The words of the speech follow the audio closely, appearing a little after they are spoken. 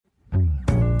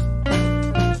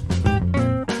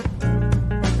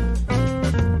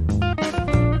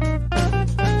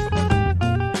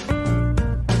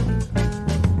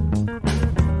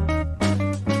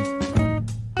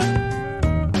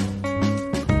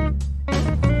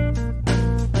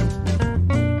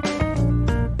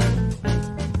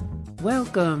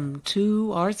Welcome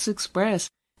to Arts Express.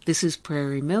 This is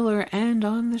Prairie Miller, and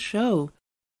on the show,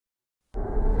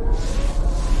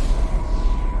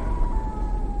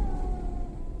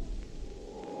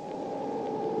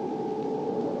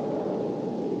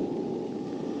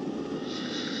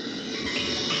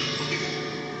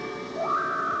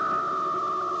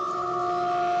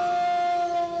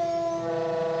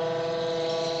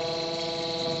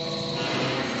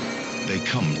 they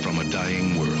come from a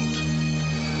dying world,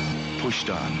 pushed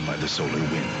on by the solar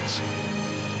winds.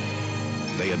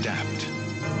 They adapt,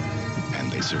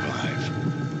 and they survive.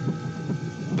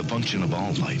 The function of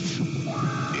all life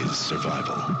is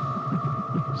survival.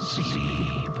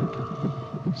 Sleep,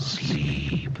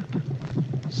 sleep,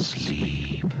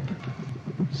 sleep,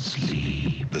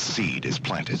 sleep. The seed is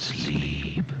planted.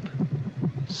 Sleep,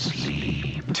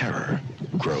 sleep. Terror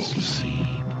grows. Sleep.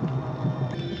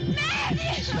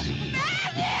 Matthew!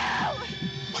 Matthew!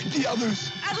 Like the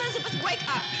others. Elizabeth, wake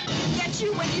up! Get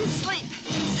you when you sleep.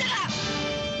 Sit up!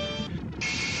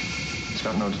 It's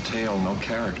got no detail, no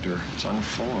character. It's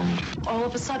unformed. All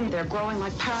of a sudden, they're growing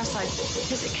like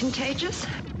parasites. Is it contagious?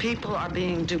 People are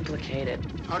being duplicated.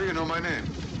 How do you know my name?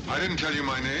 I didn't tell you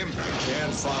my name.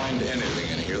 Can't find anything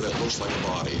in here that looks like a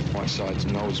body. One side's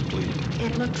nosebleed.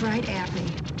 It looked right at me.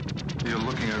 You're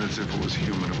looking at it as if it was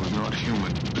human. It was not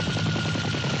human.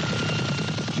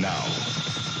 Now,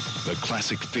 the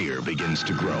classic fear begins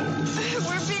to grow.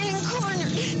 We're being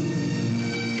cornered.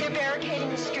 They're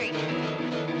barricading the street.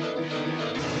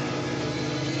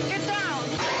 Get down!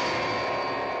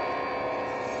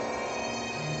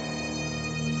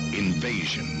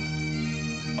 Invasion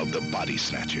of the body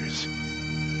snatchers.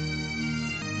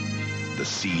 The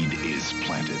seed is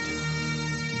planted.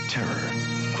 Terror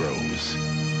grows.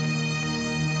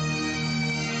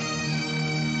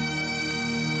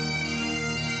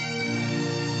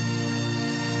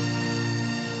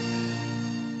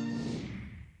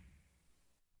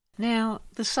 Now,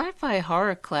 the sci-fi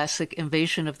horror classic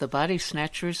Invasion of the Body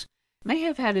Snatchers may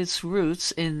have had its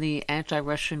roots in the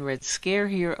anti-Russian Red Scare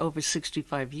here over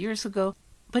 65 years ago,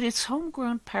 but its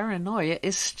homegrown paranoia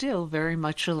is still very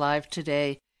much alive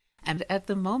today, and at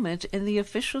the moment in the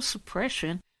official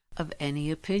suppression of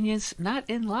any opinions not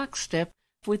in lockstep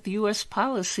with U.S.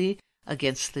 policy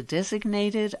against the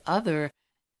designated other.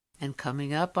 And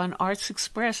coming up on Arts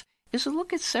Express is a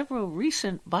look at several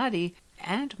recent body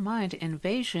and mind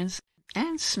invasions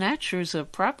and snatchers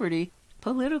of property,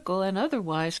 political and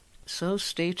otherwise, so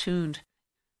stay tuned.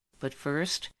 But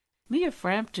first, Mia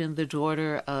Frampton, the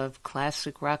daughter of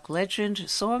classic rock legend,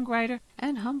 songwriter,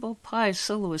 and humble pie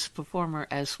soloist performer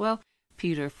as well,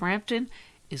 Peter Frampton,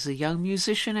 is a young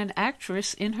musician and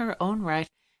actress in her own right,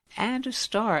 and a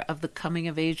star of the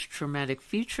coming-of-age dramatic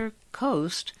feature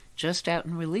Coast, just out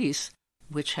in release,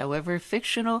 which, however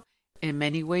fictional, in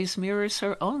many ways mirrors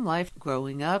her own life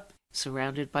growing up,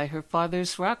 surrounded by her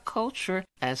father's rock culture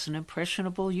as an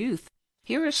impressionable youth.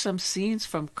 Here are some scenes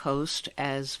from Coast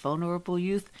as vulnerable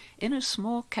youth in a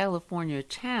small California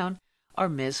town are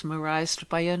mesmerized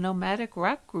by a nomadic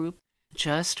rock group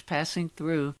just passing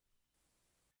through.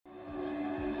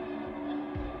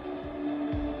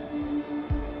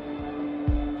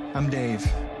 I'm Dave.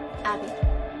 Abby.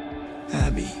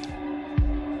 Abby.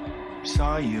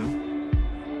 Saw you.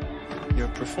 You're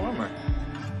a performer.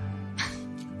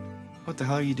 What the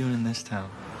hell are you doing in this town?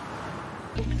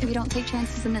 If you don't take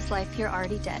chances in this life, you're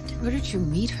already dead. Where did you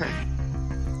meet her?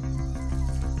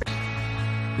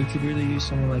 We could really use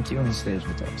someone like you on stage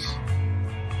with us.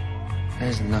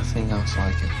 There's nothing else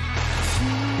like it.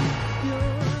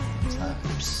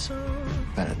 It's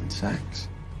better than sex.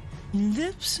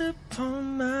 Lips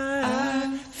upon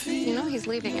my feet. You know he's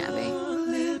leaving, Abby.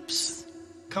 Lips.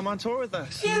 Come on tour with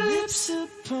us. Your lips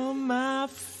upon my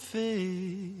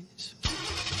face.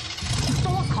 You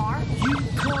stole a car? You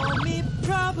call me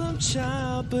problem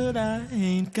child, but I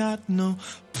ain't got no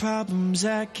problems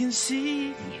I can see.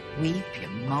 You weep, you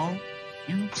moan,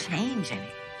 you don't change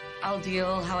anything. I'll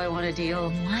deal how I want to deal.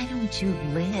 Why don't you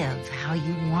live how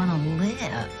you want to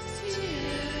live?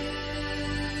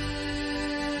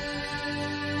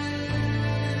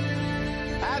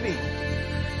 Abby!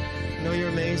 You know you're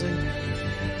amazing?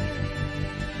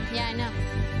 Yeah, I know.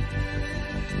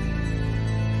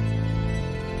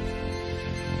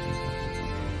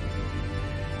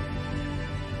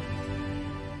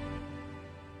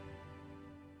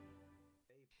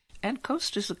 And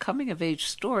Coast is a coming-of-age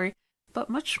story, but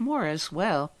much more as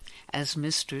well, as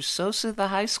Mr. Sosa, the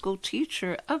high school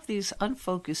teacher of these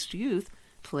unfocused youth,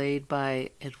 played by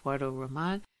Eduardo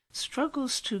Roman,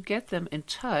 struggles to get them in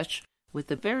touch with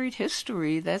the buried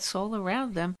history that's all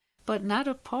around them, but not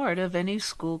a part of any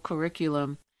school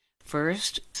curriculum.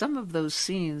 First, some of those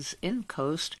scenes in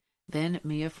Coast, then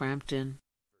Mia Frampton.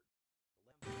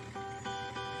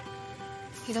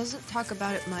 He doesn't talk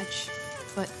about it much,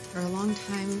 but for a long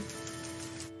time,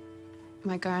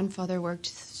 my grandfather worked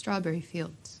strawberry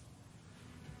fields.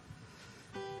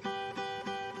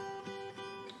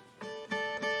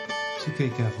 It's okay,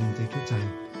 Kathleen. Take your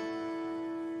time.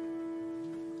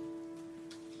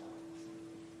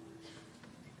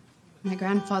 My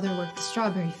grandfather worked the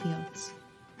strawberry fields.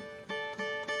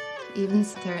 He even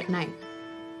sat there at night.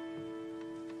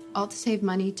 All to save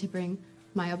money to bring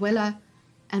my abuela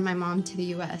and my mom to the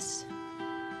U.S.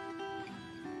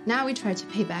 Now we try to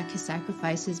pay back his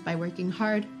sacrifices by working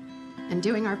hard and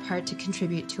doing our part to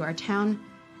contribute to our town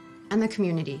and the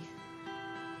community.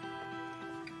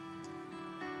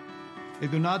 They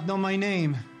do not know my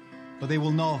name, but they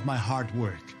will know of my hard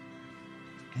work.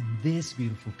 And this,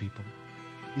 beautiful people,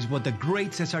 is what the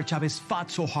great Cesar Chavez fought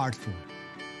so hard for.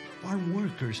 Farm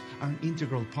workers are an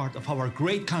integral part of how our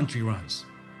great country runs.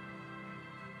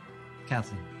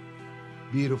 Kathleen,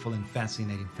 beautiful and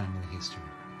fascinating family history.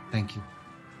 Thank you.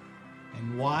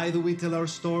 And why do we tell our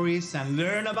stories and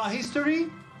learn about history?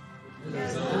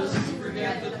 Because those who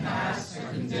forget the past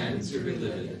are condemned to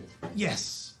relive it.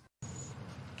 Yes.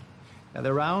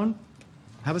 Gather around.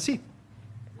 Have a seat.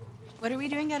 What are we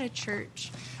doing at a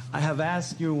church? I have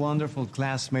asked your wonderful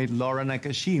classmate Laura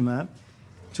Nakashima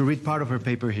to read part of her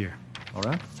paper here.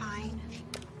 Laura? Fine.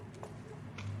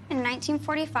 In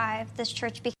 1945, this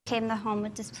church became the home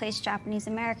of displaced Japanese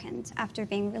Americans after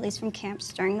being released from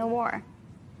camps during the war.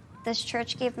 This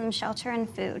church gave them shelter and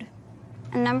food.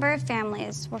 A number of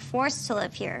families were forced to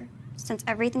live here since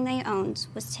everything they owned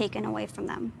was taken away from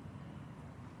them.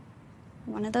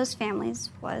 One of those families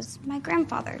was my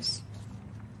grandfather's.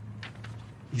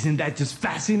 Isn't that just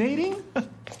fascinating?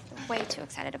 Way too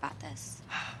excited about this.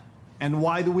 And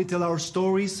why do we tell our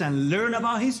stories and learn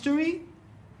about history?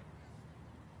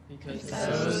 Because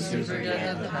those who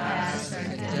forget the past are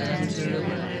condemned to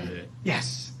relive it.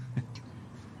 Yes.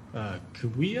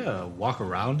 Could we walk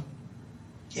around?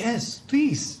 Yes,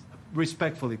 please.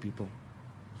 Respectfully, people.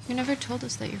 You never told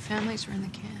us that your families were in the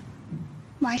camp.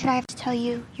 Why should I have to tell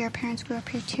you your parents grew up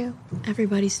here too?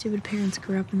 Everybody's stupid parents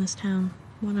grew up in this town.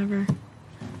 Whatever.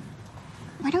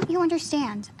 Why don't you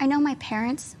understand? I know my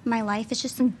parents, my life is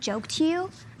just some joke to you.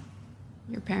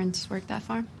 Your parents worked that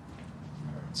farm?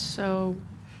 So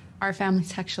our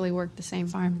families actually worked the same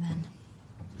farm then.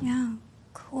 Yeah,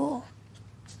 cool.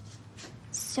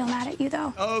 Still mad at you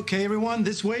though. Okay, everyone,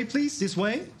 this way, please, this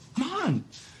way. Come on.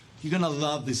 You're gonna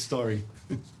love this story.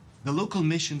 The local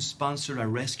mission sponsored a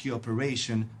rescue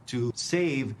operation to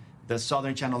save the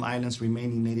Southern Channel Islands'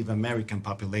 remaining Native American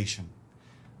population.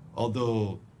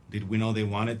 Although, did we know they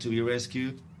wanted to be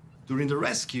rescued? During the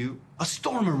rescue, a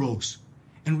storm arose,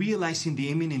 and realizing the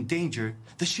imminent danger,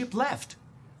 the ship left,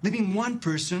 leaving one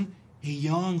person, a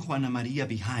young Juana Maria,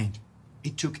 behind.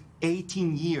 It took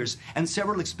 18 years and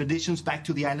several expeditions back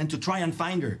to the island to try and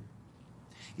find her.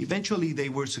 Eventually, they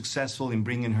were successful in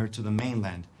bringing her to the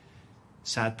mainland.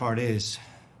 Sad part is,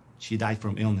 she died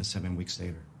from illness 7 weeks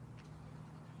later.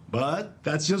 But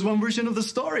that's just one version of the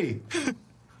story.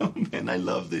 Oh man, I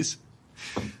love this.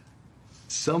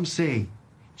 Some say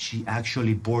she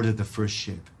actually boarded the first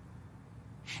ship,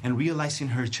 and realizing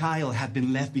her child had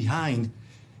been left behind,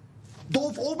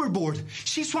 dove overboard.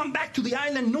 She swam back to the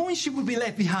island knowing she would be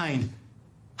left behind.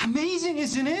 Amazing,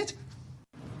 isn't it?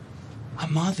 A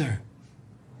mother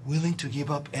willing to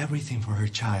give up everything for her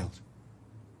child.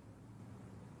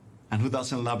 And who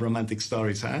doesn't love romantic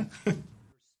stories, huh?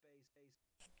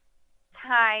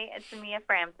 Hi, it's Mia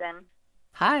Frampton.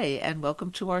 Hi, and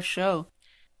welcome to our show.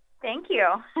 Thank you.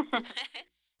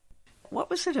 What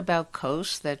was it about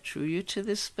Coast that drew you to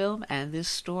this film and this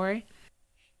story?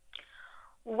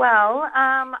 Well,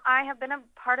 I have been a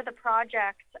part of the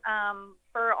project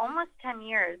for almost 10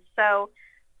 years. So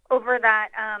over that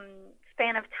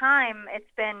span of time, it's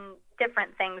been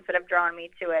different things that have drawn me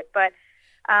to it. But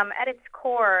at its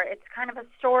core, it's kind of a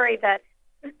story that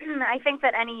I think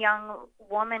that any young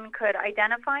woman could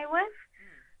identify with,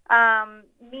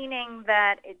 meaning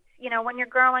that it's, you know, when you're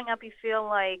growing up, you feel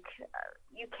like,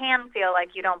 you can feel like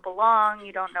you don't belong,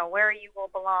 you don't know where you will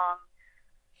belong.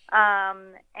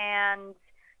 And,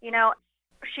 you know,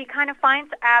 she kind of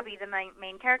finds, Abby, the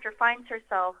main character, finds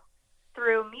herself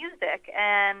through music,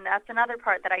 and that's another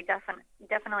part that I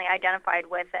definitely identified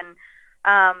with. And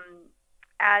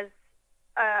as,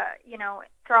 you know,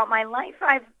 throughout my life,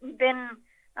 I've been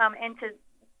into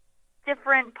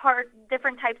different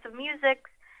types of music,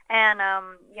 and,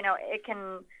 you know, it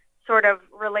can sort of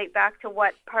relate back to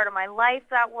what part of my life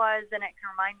that was, and it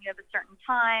can remind me of a certain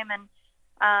time. And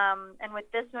And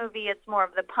with this movie, it's more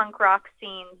of the punk rock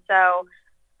scene. So,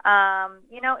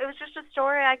 it was just a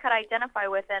story I could identify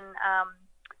with, and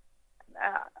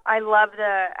I love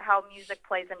how music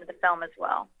plays into the film as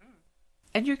well.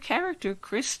 And your character,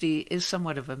 Christy, is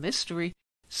somewhat of a mystery,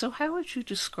 so how would you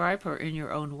describe her in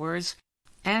your own words,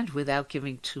 and without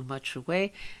giving too much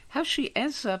away, how she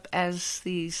ends up as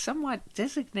the somewhat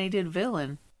designated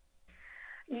villain?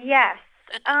 Yes.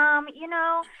 At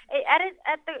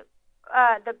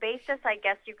the basis, I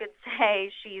guess you could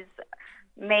say she's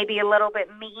maybe a little bit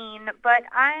mean, but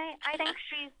I think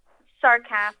she's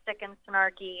sarcastic and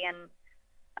snarky, and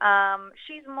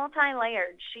she's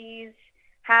multi-layered. She's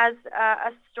has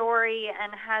a story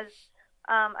and has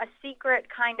a secret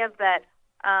kind of that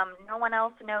no one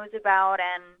else knows about,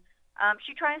 and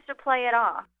she tries to play it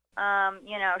off.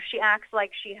 She acts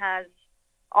like she has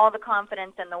all the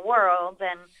confidence in the world,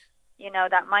 and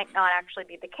that might not actually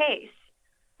be the case.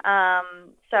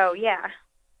 So yeah.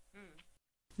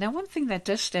 Now, one thing that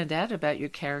does stand out about your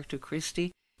character,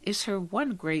 Christy, is her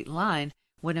one great line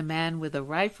when a man with a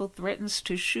rifle threatens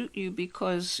to shoot you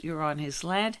because you're on his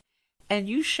land, and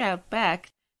you shout back,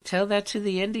 "Tell that to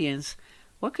the Indians."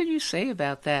 What can you say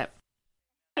about that?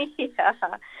 Yeah.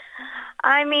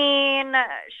 I mean,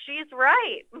 she's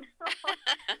right.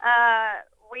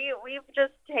 We've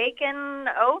just taken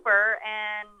over,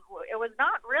 and it was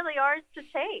not really ours to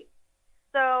take.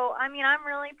 So, I mean, I'm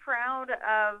really proud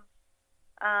of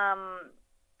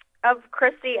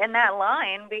Christy in that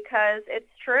line, because it's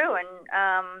true.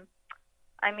 And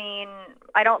I mean,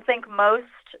 I don't think most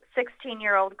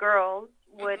 16-year-old girls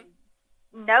would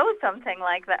know something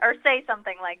like that or say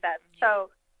something like that so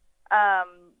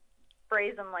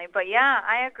brazenly. But yeah,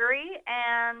 I agree,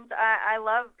 and I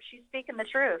love she's speaking the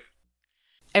truth.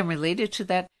 And related to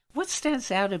that, what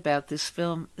stands out about this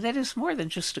film that is more than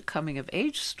just a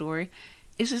coming-of-age story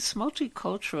is its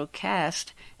multicultural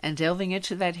cast and delving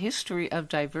into that history of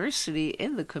diversity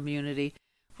in the community.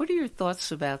 What are your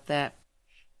thoughts about that?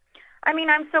 I mean,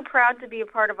 I'm so proud to be a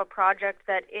part of a project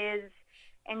that is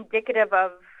indicative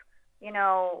of,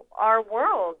 our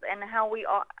world and how we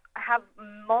all have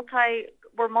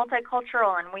we're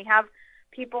multicultural, and we have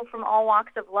people from all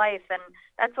walks of life. And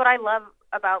that's what I love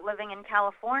about living in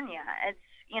California. It's,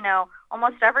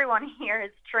 almost everyone here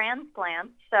is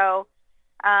transplants. So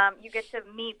you get to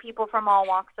meet people from all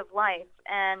walks of life.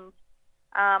 And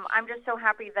I'm just so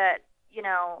happy that,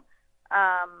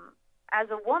 as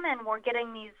a woman, we're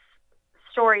getting these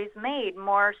stories made,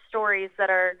 more stories that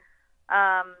are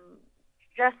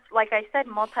just, like I said,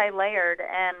 multi-layered,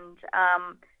 and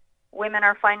women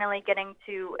are finally getting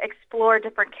to explore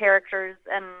different characters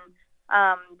and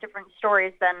different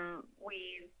stories than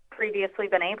we've previously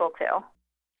been able to.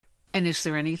 And is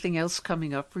there anything else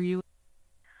coming up for you?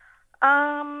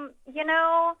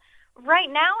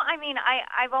 Right now, I mean,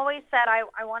 I've always said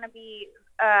I want to be,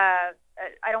 I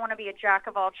don't want to be a jack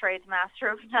of all trades, master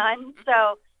of none.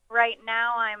 So right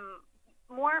now I'm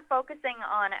more focusing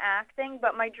on acting,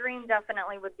 but my dream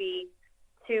definitely would be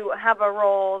to have a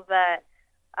role that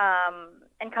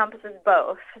encompasses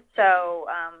both. So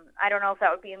I don't know if that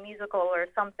would be a musical or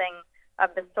something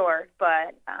of the sort,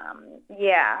 but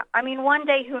yeah. I mean, one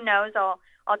day, who knows,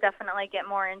 I'll definitely get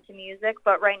more into music,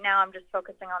 but right now I'm just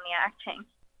focusing on the acting.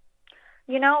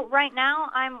 Right now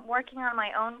I'm working on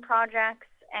my own projects,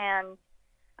 and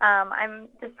I'm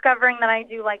discovering that I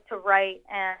do like to write,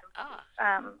 and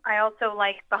I also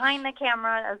like behind the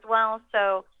camera as well.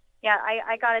 So yeah,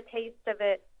 I got a taste of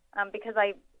it because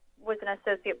I was an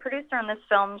associate producer in this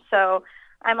film. So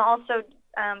I'm also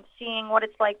seeing what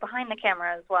it's like behind the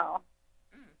camera as well.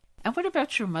 And what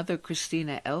about your mother,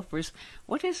 Christina Elfers?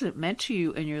 What has it meant to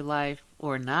you in your life,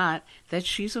 or not, that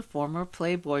she's a former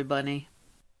Playboy bunny?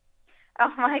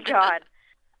 Oh my God.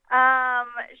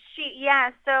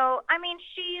 So, I mean,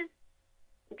 she's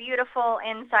beautiful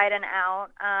inside and out.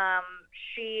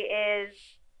 She is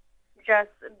just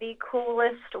the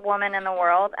coolest woman in the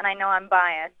world, and I know I'm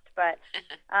biased, but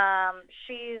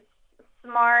she's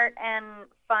smart and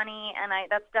funny, and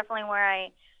that's definitely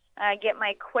where I get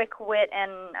my quick wit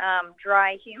and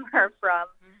dry humor from.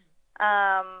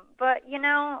 But,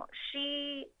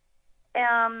 she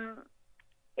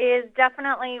is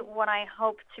definitely what I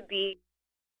hope to be,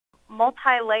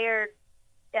 multi-layered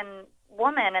and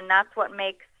woman, and that's what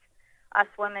makes us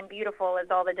women beautiful, is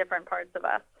all the different parts of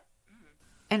us.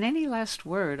 And any last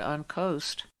word on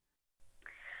Coast?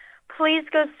 Please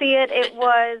go see it. It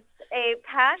was a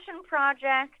passion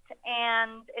project,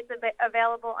 and it's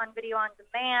available on video on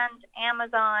demand,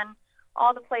 Amazon,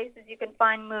 all the places you can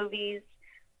find movies.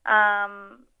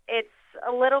 It's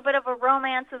a little bit of a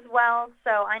romance as well,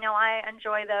 so I know I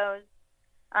enjoy those.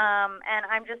 And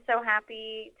I'm just so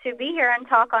happy to be here and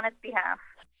talk on its behalf.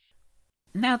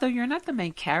 Now, though you're not the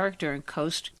main character in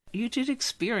Coast, you did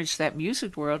experience that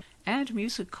music world and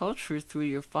music culture through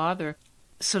your father.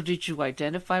 So did you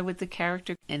identify with the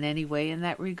character in any way in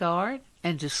that regard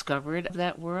and discover it of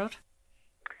that world?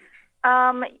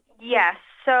 Yes.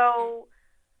 So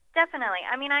definitely.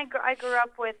 I mean, I grew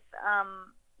up with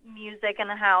music in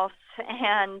the house,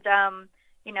 and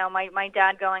you know, my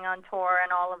dad going on tour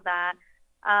and all of that.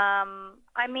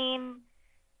 I mean,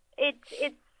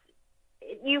 it's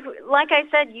you, like I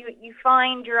said, you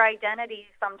find your identity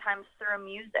sometimes through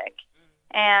music.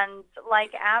 And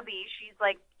like Abby,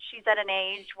 she's at an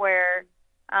age where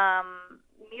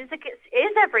music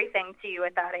is everything to you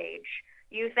at that age.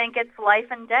 You think it's life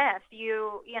and death.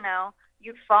 You know,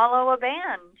 you'd follow a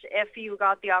band if you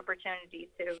got the opportunity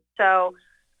to. So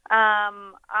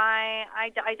I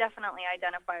definitely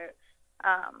identify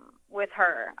with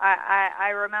her. I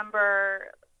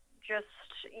remember just,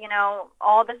 you know,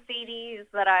 all the CDs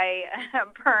that I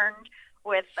burned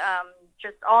with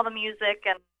just all the music.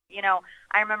 And, you know,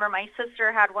 I remember my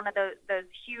sister had one of those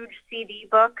huge CD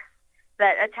books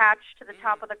that attached to the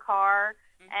top of the car.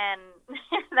 And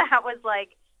that was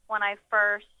like when I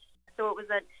first, so it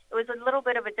was a little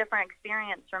bit of a different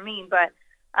experience for me. But,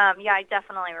 yeah, I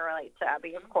definitely relate to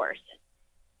Abby, of course.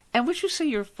 And would you say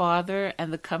your father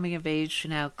and the coming-of-age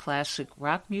now classic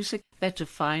rock music that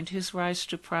defined his rise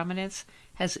to prominence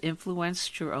has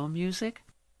influenced your own music?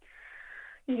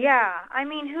 Yeah, I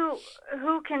mean,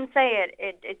 who can say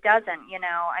it doesn't, you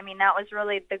know? I mean, that was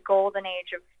really the golden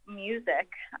age of music.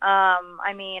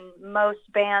 I mean, most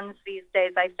bands these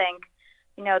days, I think,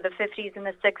 you know, the 50s and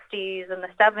the 60s and the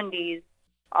 70s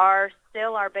are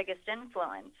still our biggest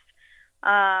influence.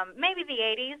 Maybe the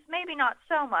 80s, maybe not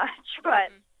so much,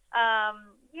 but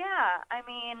yeah, I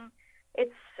mean,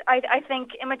 I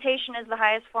think imitation is the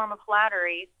highest form of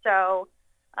flattery. So,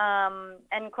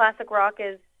 and classic rock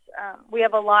is, we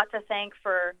have a lot to thank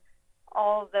for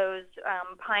all of those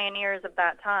pioneers of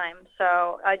that time.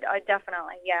 So I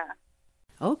definitely, yeah.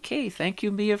 Okay, thank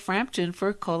you, Mia Frampton,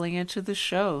 for calling into the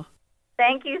show.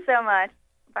 Thank you so much.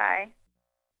 Bye.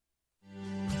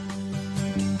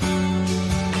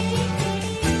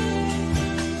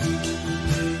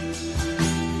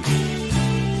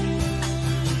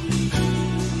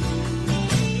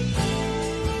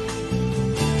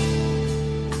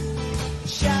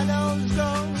 Shadows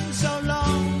go so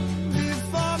long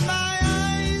before my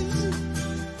eyes,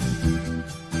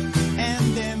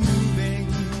 and they're moving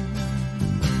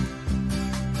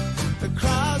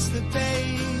across the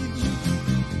page.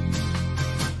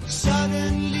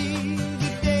 Suddenly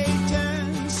the day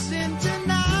turns into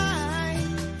night,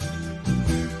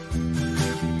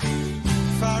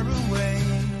 far away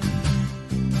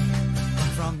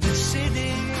from the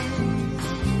city.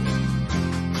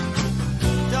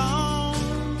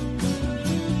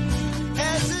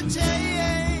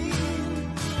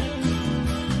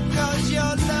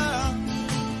 Your love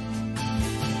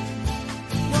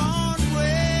won't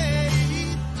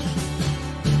wait.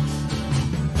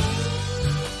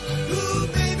 Ooh,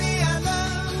 baby, I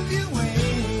love you, wait.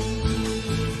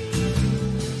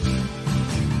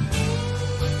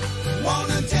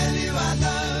 Wanna tell you I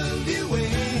love you, wait.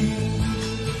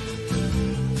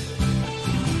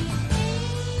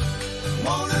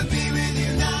 Wanna be with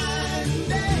you night and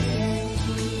day.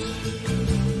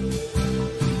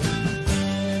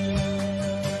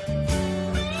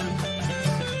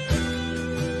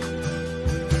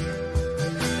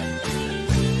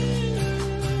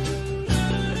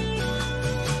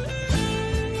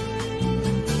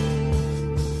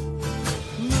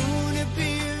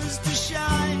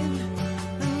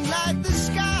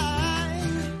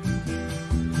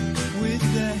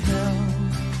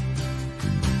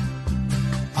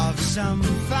 Some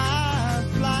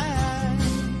firefly.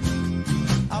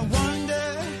 I wonder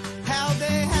how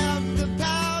they have the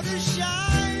power to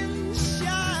shine,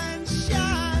 shine,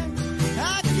 shine.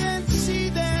 I can see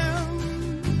them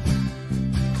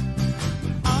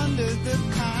under the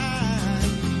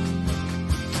pine,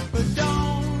 but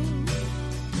don't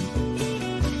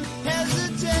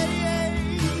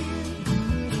hesitate,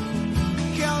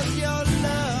 'cause your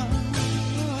love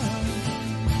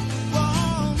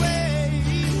won't wait.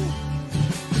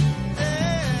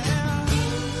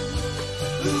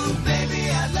 Ooh, baby,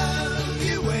 I love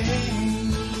you, wait.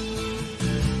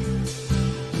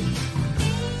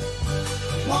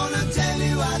 Wanna tell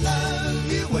you I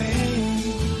love you, wait.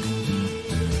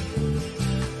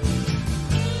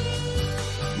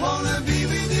 Wanna be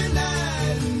with you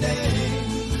night and day.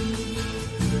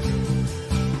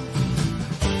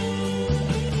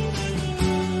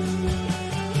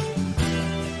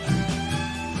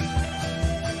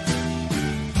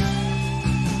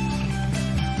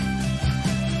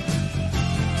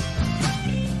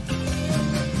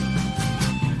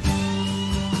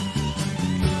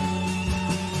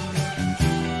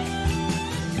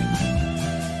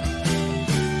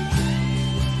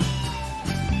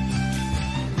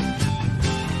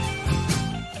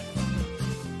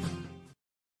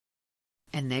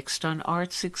 Next on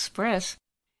Arts Express,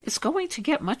 it's going to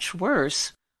get much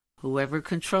worse. Whoever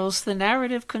controls the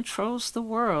narrative controls the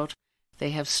world.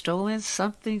 They have stolen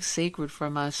something sacred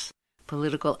from us.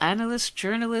 Political analyst,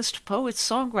 journalist, poet,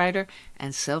 songwriter,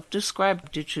 and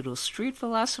self-described digital street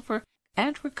philosopher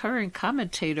and recurring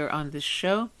commentator on this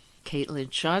show,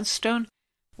 Caitlin Johnstone,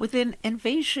 with an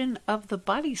invasion of the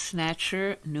body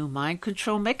snatcher, new mind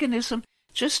control mechanism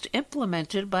just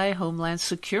implemented by Homeland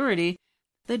Security,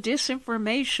 the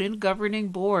Disinformation Governing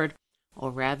Board, or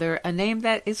rather a name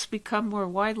that it's become more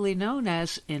widely known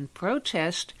as, in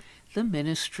protest, the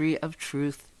Ministry of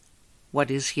Truth.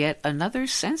 What is yet another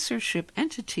censorship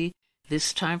entity,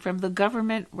 this time from the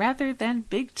government rather than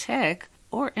big tech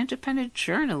or independent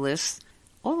journalists,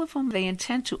 all of whom they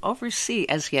intend to oversee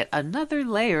as yet another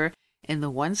layer in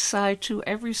the one side to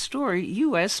every story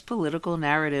U.S. political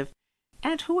narrative.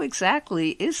 And who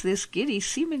exactly is this giddy,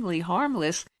 seemingly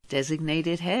harmless,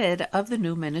 designated head of the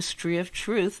new Ministry of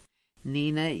Truth,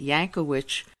 Nina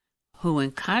Yankowicz, who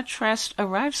in contrast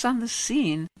arrives on the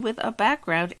scene with a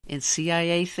background in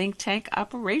CIA think tank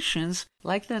operations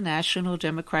like the National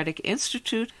Democratic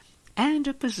Institute and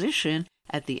a position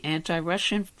at the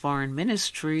anti-Russian Foreign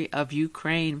Ministry of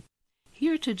Ukraine.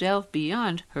 Here to delve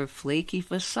beyond her flaky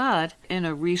facade in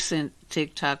a recent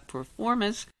TikTok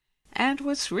performance and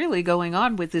what's really going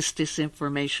on with this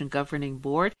Disinformation Governing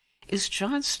Board is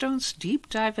Johnstone's deep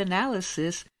dive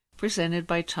analysis presented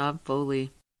by Tom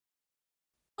Foley.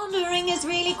 Laundering is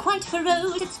really quite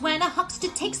ferocious. It's when a huckster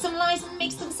takes some lies and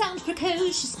makes them sound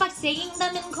precocious by saying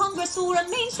them in Congress or a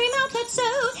mainstream outlet. So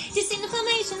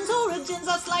disinformation's origins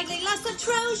are slightly less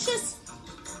atrocious.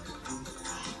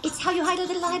 It's how you hide a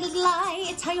little lie.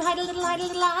 It's how you hide a little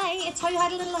lie. It's how you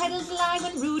hide a little lie.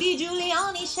 When Rudy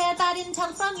Giuliani shared bad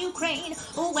intel from Ukraine,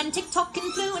 or when TikTok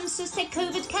influencers say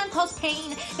COVID can cause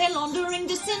pain. They're laundering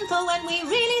disinfo and we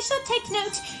really should take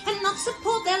note and not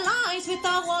support their lies with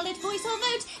our wallet, voice or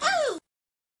vote.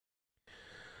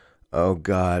 Oh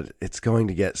God, it's going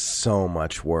to get so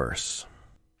much worse.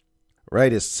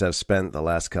 Rightists have spent the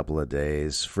last couple of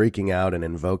days freaking out and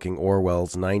invoking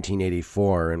Orwell's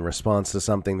 1984 in response to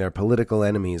something their political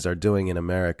enemies are doing in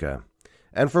America.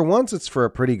 And for once, it's for a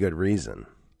pretty good reason.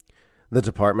 The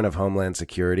Department of Homeland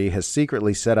Security has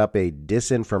secretly set up a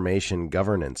Disinformation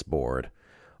Governance Board,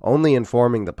 only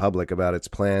informing the public about its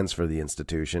plans for the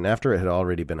institution after it had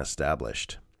already been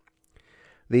established.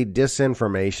 The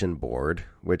Disinformation Board,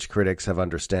 which critics have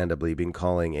understandably been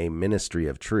calling a Ministry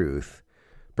of Truth,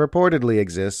 purportedly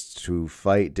exists to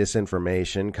fight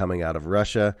disinformation coming out of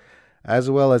Russia, as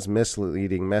well as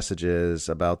misleading messages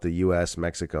about the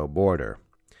U.S.-Mexico border.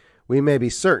 We may be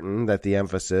certain that the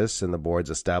emphasis in the board's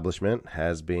establishment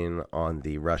has been on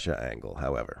the Russia angle,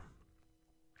 however.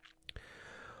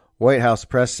 White House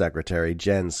Press Secretary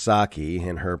Jen Psaki,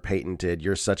 in her patented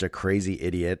 "You're such a crazy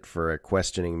idiot for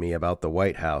questioning me about the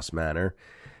White House" manner,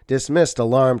 dismissed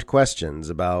alarmed questions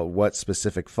about what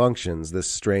specific functions this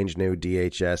strange new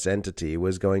DHS entity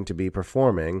was going to be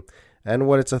performing and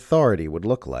what its authority would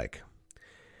look like.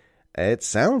 It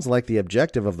sounds like the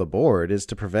objective of the board is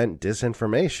to prevent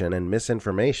disinformation and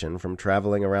misinformation from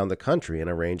traveling around the country in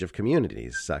a range of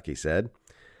communities, Psaki said.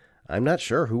 I'm not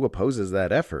sure who opposes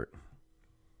that effort.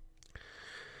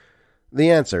 The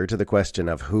answer to the question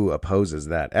of who opposes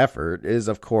that effort is,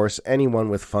 of course, anyone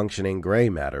with functioning gray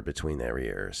matter between their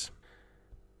ears.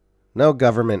 No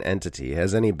government entity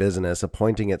has any business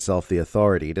appointing itself the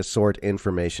authority to sort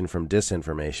information from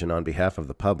disinformation on behalf of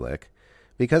the public,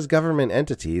 because government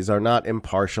entities are not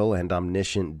impartial and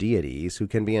omniscient deities who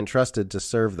can be entrusted to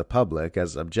serve the public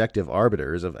as objective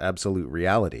arbiters of absolute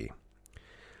reality.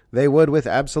 They would with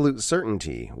absolute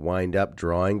certainty wind up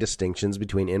drawing distinctions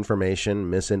between information,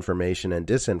 misinformation, and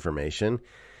disinformation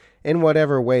in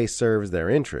whatever way serves their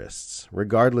interests,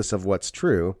 regardless of what's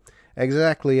true,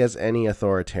 exactly as any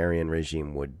authoritarian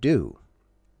regime would do.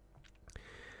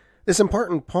 This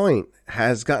important point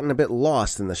has gotten a bit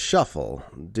lost in the shuffle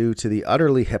due to the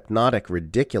utterly hypnotic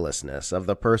ridiculousness of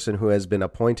the person who has been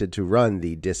appointed to run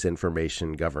the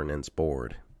Disinformation Governance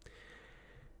Board.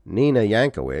 Nina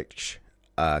Yankowicz,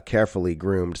 a carefully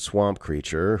groomed swamp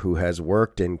creature who has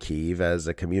worked in Kyiv as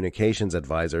a communications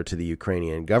advisor to the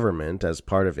Ukrainian government as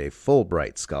part of a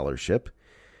Fulbright scholarship,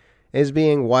 is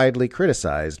being widely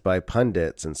criticized by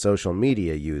pundits and social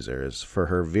media users for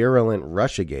her virulent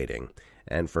Russiagating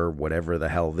and for whatever the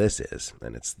hell this is.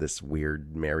 And it's this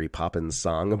weird Mary Poppins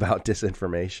song about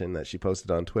disinformation that she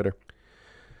posted on Twitter.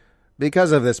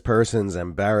 Because of this person's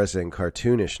embarrassing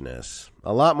cartoonishness,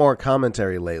 a lot more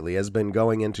commentary lately has been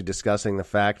going into discussing the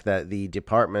fact that the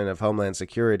Department of Homeland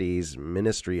Security's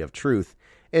Ministry of Truth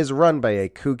is run by a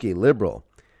kooky liberal,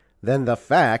 than the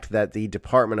fact that the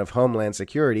Department of Homeland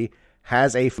Security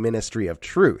has a Ministry of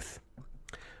Truth,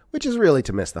 which is really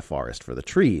to miss the forest for the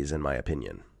trees, in my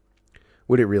opinion.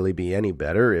 Would it really be any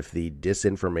better if the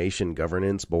Disinformation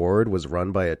Governance Board was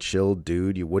run by a chill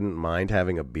dude you wouldn't mind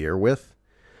having a beer with?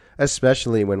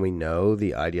 Especially when we know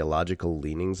the ideological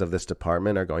leanings of this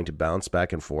department are going to bounce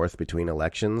back and forth between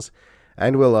elections,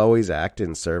 and will always act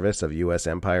in service of U.S.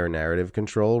 empire narrative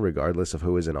control regardless of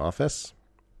who is in office?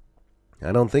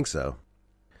 I don't think so.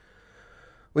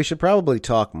 We should probably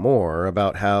talk more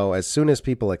about how, as soon as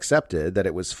people accepted that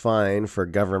it was fine for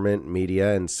government,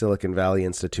 media, and Silicon Valley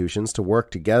institutions to work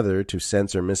together to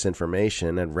censor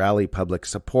misinformation and rally public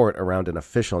support around an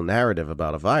official narrative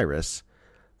about a virus,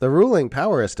 the ruling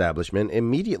power establishment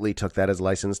immediately took that as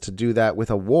license to do that with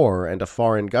a war and a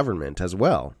foreign government as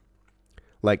well.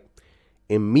 Like,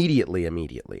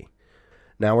 immediately.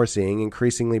 Now we're seeing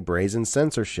increasingly brazen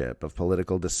censorship of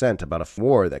political dissent about a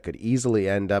war that could easily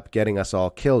end up getting us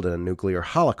all killed in a nuclear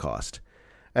holocaust,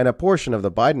 and a portion of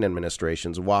the Biden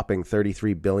administration's whopping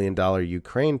 $33 billion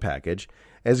Ukraine package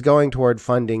is going toward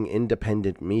funding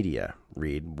independent media,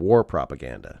 read war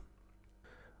propaganda.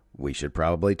 We should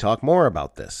probably talk more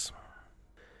about this.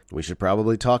 We should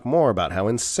probably talk more about how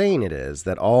insane it is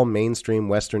that all mainstream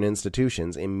Western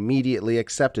institutions immediately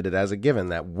accepted it as a given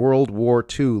that World War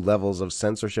II levels of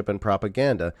censorship and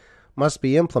propaganda must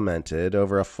be implemented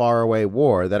over a faraway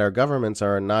war that our governments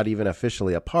are not even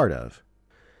officially a part of.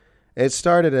 It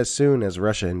started as soon as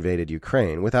Russia invaded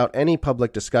Ukraine without any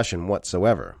public discussion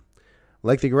whatsoever.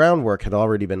 Like the groundwork had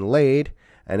already been laid,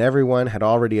 and everyone had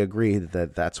already agreed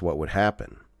that that's what would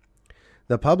happen.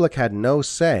 The public had no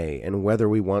say in whether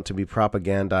we want to be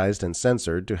propagandized and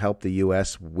censored to help the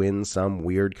U.S. win some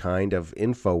weird kind of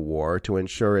info war to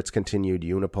ensure its continued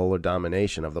unipolar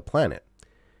domination of the planet.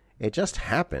 It just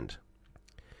happened.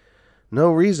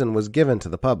 No reason was given to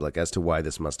the public as to why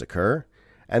this must occur,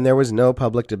 and there was no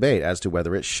public debate as to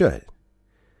whether it should.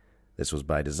 This was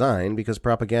by design because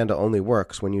propaganda only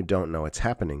works when you don't know it's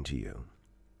happening to you.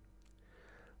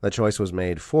 The choice was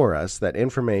made for us that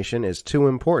information is too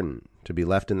important to be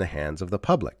left in the hands of the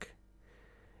public.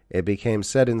 It became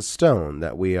set in stone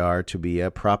that we are to be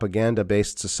a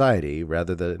propaganda-based society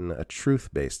rather than a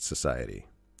truth-based society.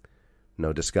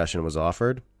 No discussion was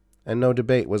offered, and no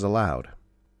debate was allowed.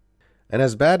 And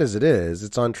as bad as it is,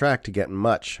 it's on track to get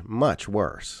much, much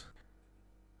worse.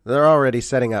 They're already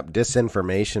setting up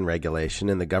disinformation regulation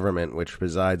in the government which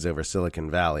presides over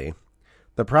Silicon Valley.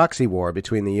 The proxy war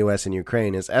between the U.S. and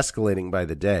Ukraine is escalating by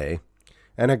the day,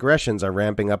 and aggressions are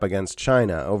ramping up against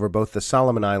China over both the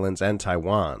Solomon Islands and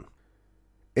Taiwan.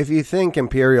 If you think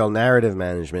imperial narrative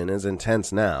management is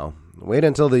intense now, wait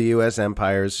until the U.S.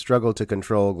 empire's struggle to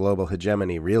control global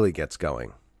hegemony really gets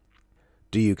going.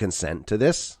 Do you consent to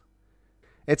this?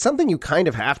 It's something you kind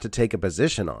of have to take a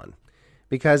position on,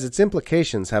 because its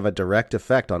implications have a direct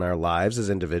effect on our lives as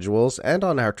individuals and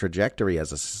on our trajectory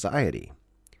as a society.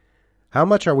 How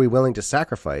much are we willing to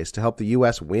sacrifice to help the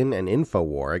U.S. win an info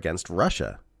war against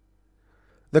Russia?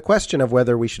 The question of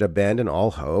whether we should abandon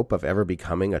all hope of ever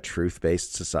becoming a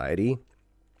truth-based society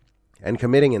and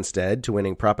committing instead to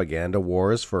winning propaganda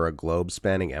wars for a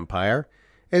globe-spanning empire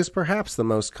is perhaps the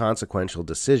most consequential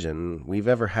decision we've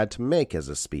ever had to make as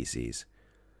a species,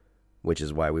 which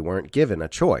is why we weren't given a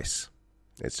choice.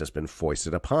 It's just been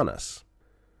foisted upon us.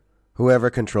 Whoever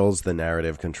controls the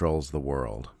narrative controls the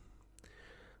world.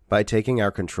 By taking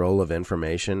our control of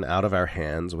information out of our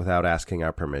hands without asking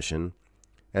our permission,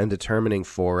 and determining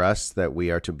for us that we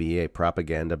are to be a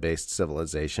propaganda-based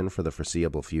civilization for the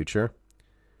foreseeable future,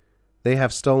 they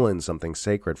have stolen something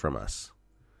sacred from us,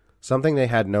 something they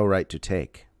had no right to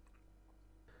take.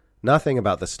 Nothing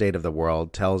about the state of the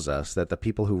world tells us that the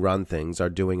people who run things are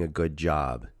doing a good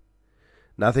job.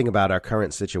 Nothing about our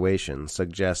current situation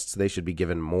suggests they should be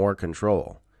given more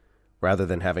control, rather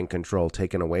than having control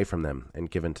taken away from them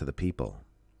and given to the people.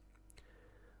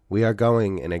 We are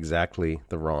going in exactly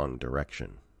the wrong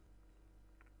direction.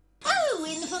 Oh,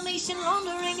 information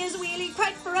laundering is really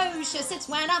quite ferocious. It's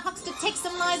when a huckster takes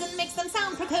some lies and makes them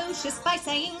sound precocious by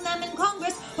saying them in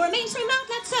Congress or a mainstream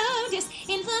outlet. So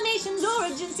disinformation's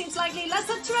origin seems slightly less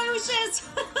atrocious.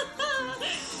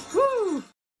 Woo!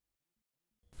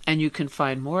 And you can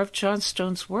find more of John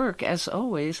Stone's work, as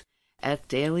always, at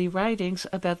Daily Writings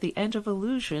About the End of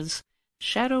Illusions,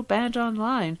 shadow banned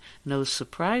online, no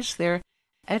surprise there,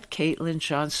 at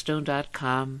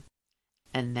CaitlinJohnstone.com.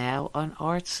 And now on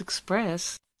Arts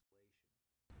Express.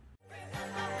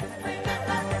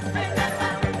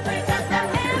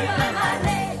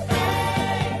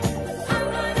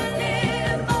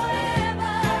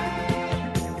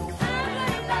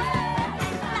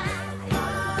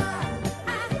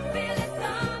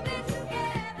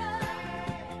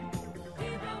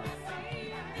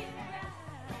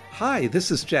 Hi, this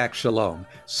is Jack Shalom.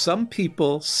 Some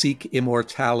people seek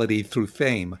immortality through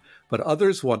fame, but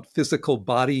others want physical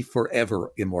body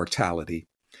forever immortality.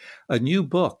 A new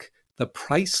book, The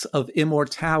Price of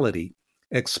Immortality,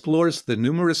 explores the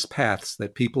numerous paths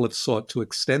that people have sought to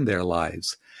extend their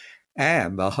lives,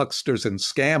 and the hucksters and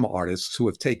scam artists who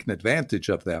have taken advantage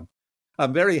of them.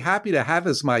 I'm very happy to have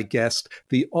as my guest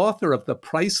the author of The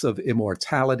Price of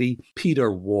Immortality,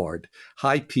 Peter Ward.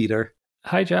 Hi, Peter.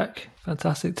 Hi, Jack.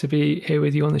 Fantastic to be here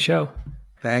with you on the show.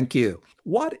 Thank you.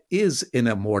 What is an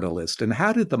immortalist, and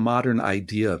how did the modern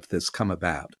idea of this come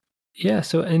about? Yeah,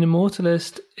 so an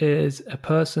immortalist is a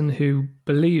person who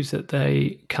believes that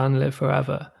they can live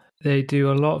forever. They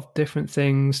do a lot of different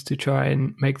things to try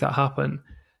and make that happen.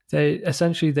 They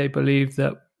believe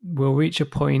that we'll reach a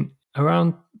point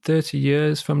around 30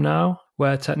 years from now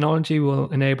where technology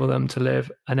will enable them to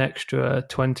live an extra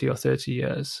 20 or 30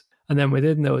 years. And then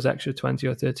within those extra 20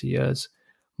 or 30 years,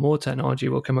 more technology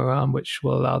will come around, which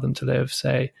will allow them to live,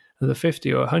 say, another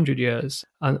 50 or 100 years.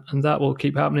 And that will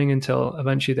keep happening until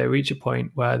eventually they reach a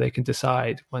point where they can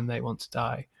decide when they want to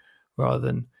die, rather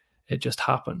than it just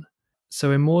happen.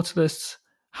 So immortalists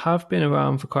have been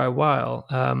around for quite a while.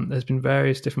 There's been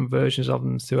various different versions of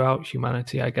them throughout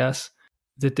humanity, I guess.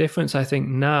 The difference, I think,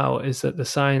 now is that the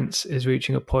science is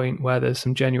reaching a point where there's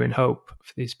some genuine hope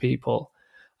for these people.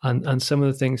 And some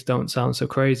of the things don't sound so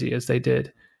crazy as they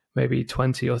did maybe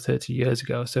 20 or 30 years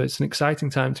ago. So it's an exciting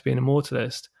time to be an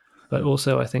immortalist, but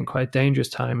also I think quite a dangerous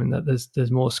time in that there's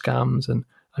more scams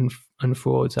and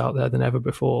frauds out there than ever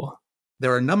before.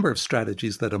 There are a number of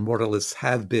strategies that immortalists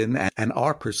have been and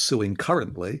are pursuing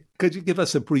currently. Could you give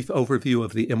us a brief overview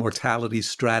of the immortality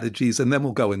strategies, and then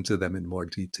we'll go into them in more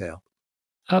detail?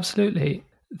 Absolutely.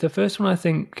 The first one I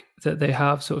think that they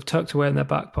have sort of tucked away in their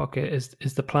back pocket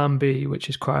is the plan B, which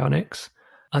is cryonics.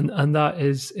 And that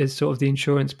is sort of the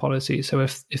insurance policy. So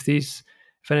if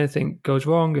anything goes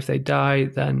wrong, if they die,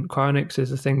 then cryonics is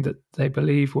the thing that they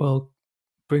believe will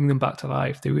bring them back to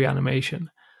life, the reanimation.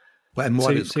 And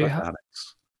what is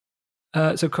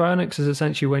cryonics? So cryonics is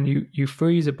essentially when you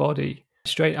freeze a body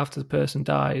straight after the person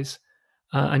dies,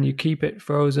 and you keep it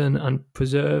frozen and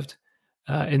preserved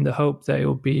in the hope that it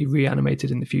will be reanimated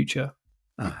in the future.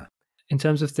 Uh-huh. In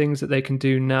terms of things that they can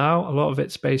do now, a lot of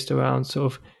it's based around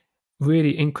sort of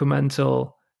really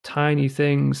incremental, tiny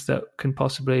things that can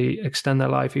possibly extend their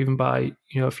life even by,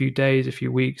 a few days, a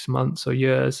few weeks, months, or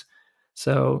years.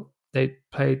 So they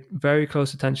pay very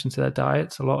close attention to their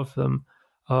diets. A lot of them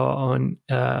are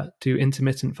do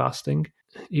intermittent fasting.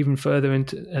 Even further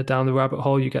into down the rabbit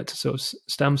hole, you get to sort of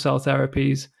stem cell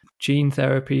therapies, gene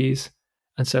therapies,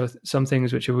 and so some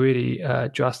things which are really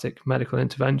drastic medical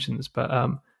interventions, but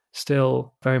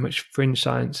still very much fringe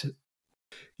science.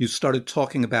 You started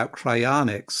talking about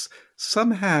cryonics.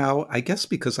 Somehow, I guess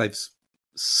because I've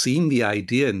seen the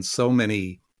idea in so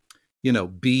many,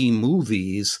 B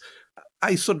movies,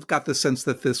 I sort of got the sense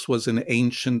that this was an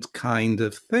ancient kind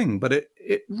of thing, but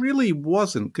it really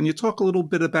wasn't. Can you talk a little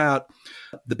bit about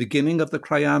the beginning of the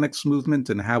cryonics movement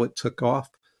and how it took off?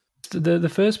 The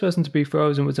first person to be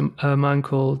frozen was a man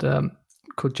called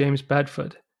James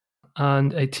Bedford,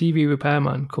 and a TV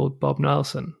repairman called Bob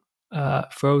Nelson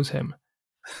froze him.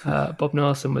 Bob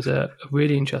Nelson was a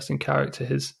really interesting character.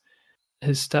 His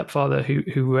stepfather,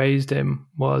 who raised him,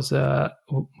 was a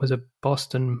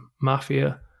Boston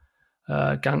mafia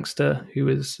gangster who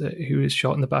was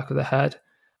shot in the back of the head.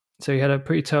 So he had a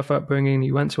pretty tough upbringing.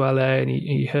 He went to LA and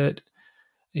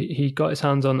he got his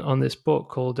hands on this book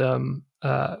called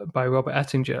by Robert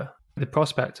Ettinger, The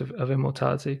Prospect of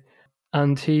Immortality.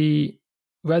 And he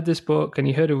read this book and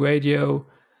he heard a radio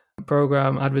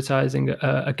program advertising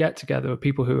a get-together of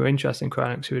people who were interested in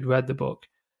cryonics who had read the book.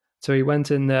 So he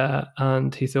went in there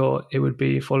and he thought it would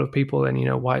be full of people in,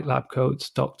 white lab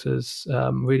coats, doctors,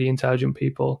 really intelligent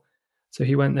people. So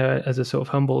he went there as a sort of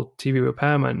humble TV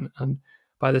repairman. And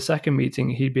by the second meeting,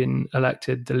 he'd been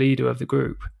elected the leader of the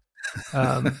group.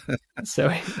 So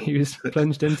he was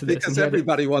plunged into this. Because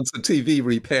everybody wants a TV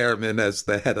repairman as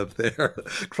the head of their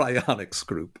cryonics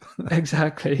group.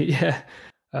 Exactly, yeah.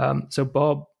 So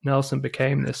Bob Nelson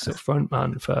became this sort of front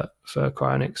man for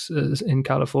cryonics in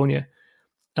California.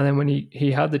 And then when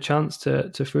he had the chance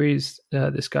to freeze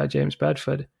this guy, James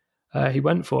Bedford, he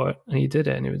went for it and he did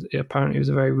it. And it was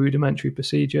a very rudimentary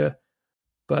procedure.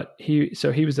 But he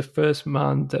was the first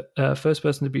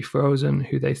person to be frozen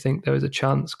who they think there was a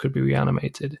chance could be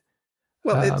reanimated.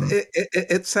 Well,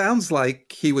 it sounds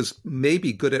like he was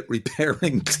maybe good at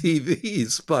repairing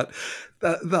TVs, but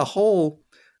the whole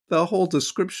the whole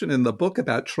description in the book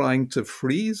about trying to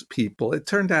freeze people, it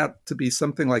turned out to be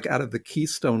something like out of the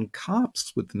Keystone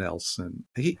Cops with Nelson.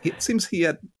 It seems he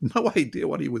had no idea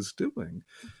what he was doing.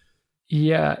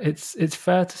 Yeah, it's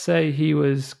fair to say he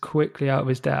was quickly out of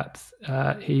his depth.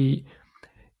 He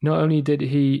not only did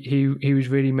he was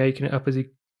really making it up as he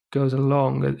goes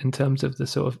along in terms of the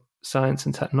sort of science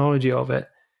and technology of it,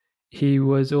 he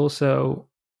was also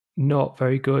not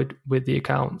very good with the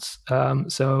accounts.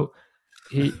 So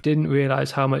he didn't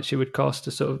realize how much it would cost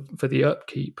to sort of for the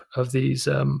upkeep of these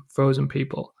frozen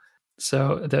people.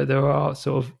 So there are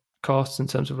sort of costs in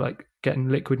terms of like getting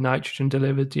liquid nitrogen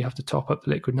delivered. You have to top up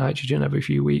the liquid nitrogen every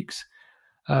few weeks.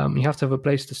 You have to have a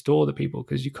place to store the people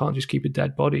because you can't just keep a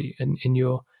dead body in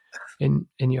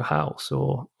your house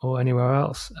or anywhere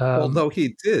else. Although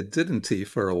he didn't he,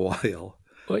 for a while?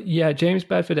 But yeah, James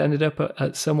Bedford ended up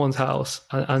at someone's house,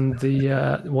 and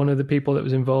the one of the people that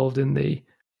was involved in the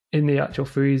actual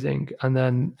freezing, and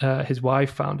then his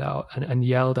wife found out and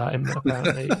yelled at him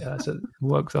apparently, so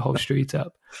woke the whole street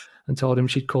up and told him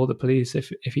she'd call the police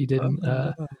if he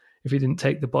didn't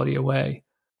take the body away.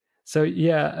 So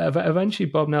yeah, eventually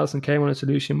Bob Nelson came on a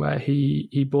solution where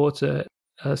he bought a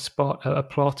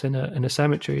plot in a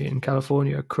cemetery in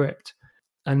California, a crypt.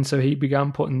 And so he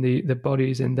began putting the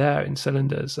bodies in there in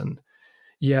cylinders. And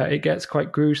yeah, it gets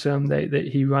quite gruesome.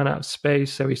 He ran out of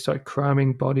space, so he started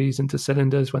cramming bodies into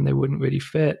cylinders when they wouldn't really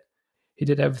fit. He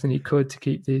did everything he could to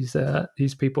keep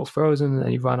these people frozen, and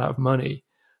then he ran out of money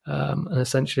and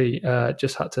essentially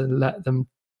just had to let them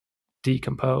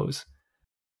decompose.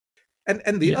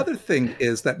 And the other thing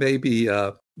is that maybe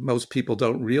most people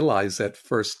don't realize at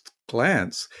first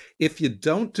glance, if you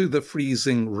don't do the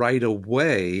freezing right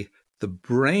away, the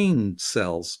brain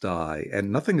cells die,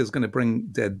 and nothing is going to bring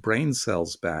dead brain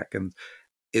cells back. And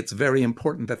it's very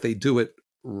important that they do it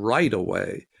right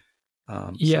away.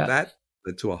 So that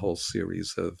led to a whole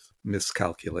series of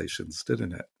miscalculations,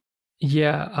 didn't it?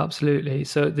 Yeah, absolutely.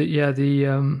 So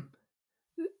the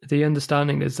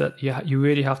understanding is that you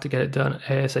really have to get it done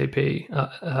ASAP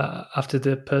after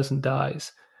the person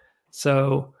dies.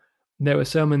 So there were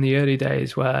some in the early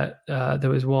days where there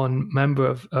was one member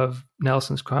of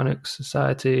Nelson's Cryonics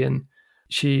Society, and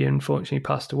she unfortunately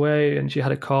passed away, and she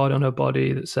had a card on her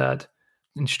body that said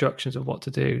instructions of what to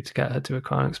do to get her to a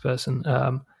cryonics person.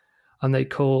 And they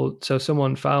called, so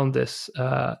someone found this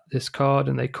card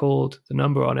and they called the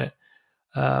number on it.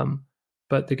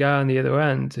 But the guy on the other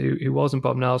end, who wasn't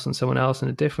Bob Nelson, someone else in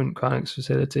a different cryonics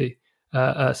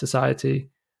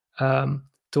society,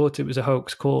 thought it was a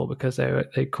hoax call because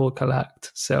they called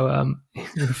collect. So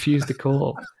he refused the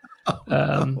call.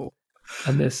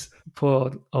 And this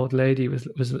poor old lady was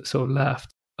sort of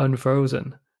left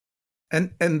unfrozen.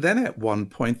 And then at one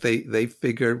point they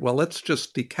figured, well, let's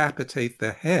just decapitate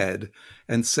the head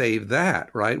and save that,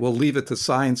 right? We'll leave it to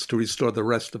science to restore the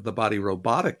rest of the body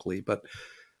robotically. But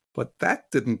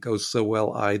that didn't go so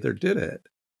well either, did it?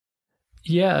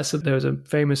 Yeah, so there was a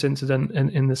famous incident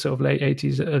in the sort of late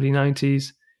 80s, early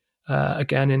 90s,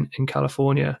 again in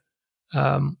California,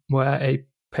 where a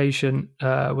patient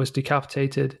was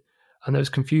decapitated, and there was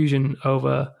confusion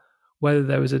over whether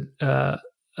there was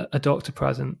a doctor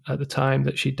present at the time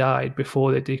that she died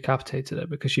before they decapitated her,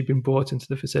 because she'd been brought into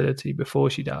the facility before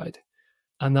she died.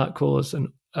 And that caused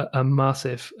a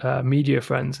massive media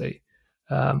frenzy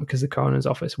because the coroner's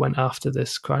office went after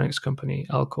this cryonics company,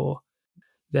 Alcor.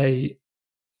 They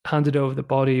handed over the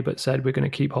body but said, we're going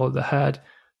to keep hold of the head.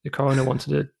 The coroner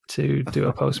wanted to do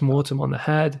a post-mortem on the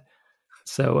head.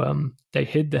 So they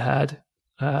hid the head.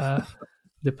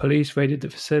 The police raided the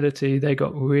facility. They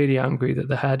got really angry that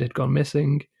the head had gone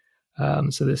missing.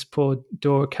 So this poor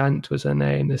Dora Kent was her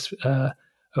name. This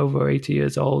over 80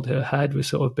 years old. Her head was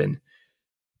sort of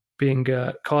being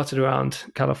carted around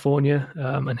California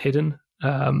and hidden.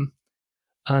 And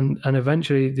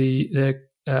eventually the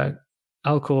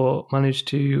Alcor managed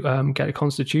to get a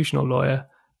constitutional lawyer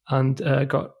and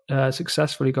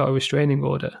successfully got a restraining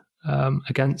order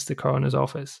against the coroner's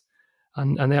office.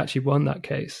 And they actually won that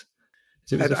case.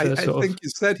 I think you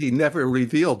said he never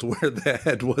revealed where the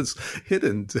head was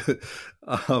hidden.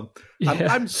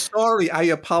 I'm sorry. I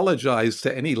apologize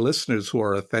to any listeners who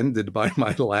are offended by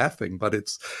my laughing, but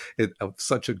it's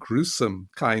such a gruesome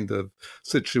kind of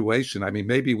situation. I mean,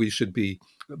 maybe we should be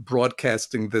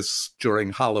broadcasting this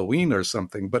during Halloween or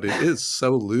something, but it is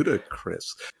so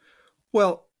ludicrous.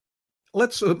 Well,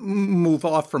 let's move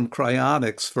off from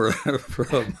cryonics for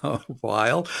a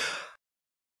while.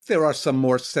 There are some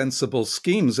more sensible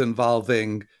schemes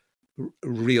involving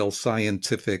real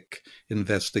scientific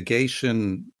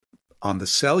investigation, on the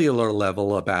cellular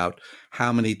level about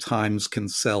how many times can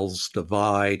cells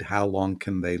divide, how long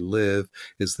can they live,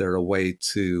 is there a way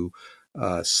to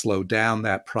slow down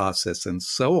that process, and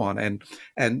so on.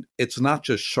 And it's not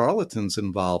just charlatans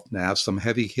involved now. Some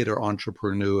heavy hitter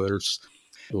entrepreneurs,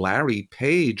 Larry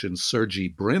Page and Sergey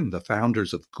Brin, the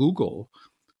founders of Google,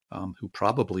 who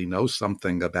probably know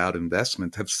something about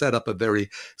investment, have set up a very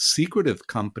secretive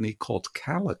company called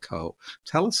Calico.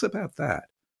 Tell us about that.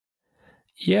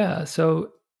 Yeah,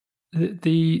 so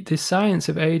the science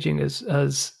of aging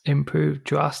has improved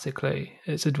drastically.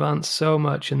 It's advanced so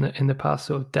much in the past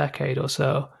sort of decade or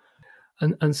so,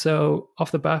 and so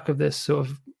off the back of this sort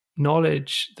of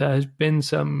knowledge, there has been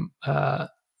some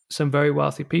very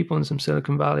wealthy people in some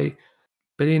Silicon Valley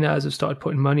billionaires have started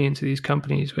putting money into these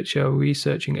companies which are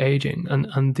researching aging,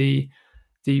 and the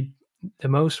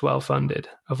most well funded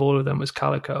of all of them was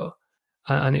Calico,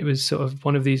 and it was sort of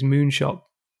one of these moonshot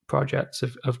projects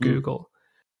of Google.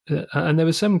 And there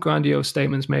were some grandiose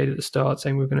statements made at the start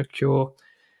saying we're going to cure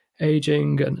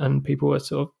aging, and people were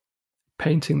sort of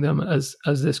painting them as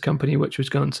this company which was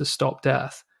going to stop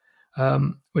death,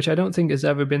 which I don't think has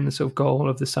ever been the sort of goal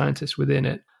of the scientists within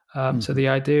it. So the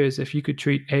idea is if you could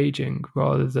treat aging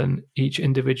rather than each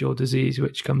individual disease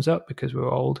which comes up because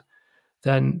we're old,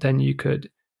 then you could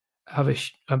have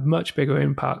a much bigger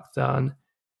impact than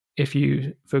if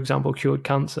you, for example, cured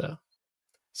cancer.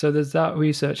 So there's that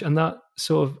research, and that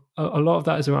sort of a lot of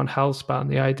that is around health span.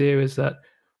 The idea is that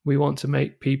we want to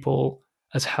make people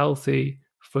as healthy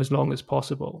for as long as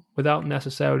possible without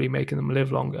necessarily making them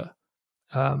live longer.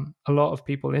 A lot of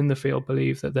people in the field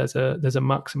believe that there's a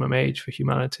maximum age for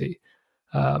humanity.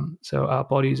 So our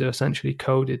bodies are essentially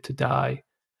coded to die.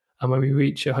 And when we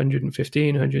reach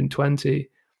 115, 120,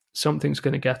 something's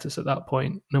going to get us at that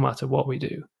point, no matter what we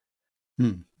do.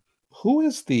 Who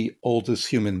is the oldest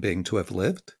human being to have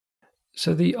lived?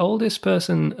 So the oldest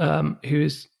person who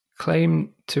is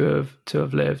claimed to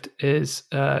have lived is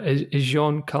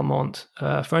Jeanne Calment,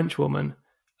 a French woman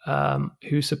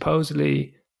who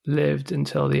supposedly lived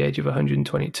until the age of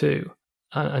 122,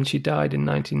 and she died in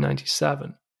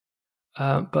 1997.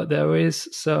 But there is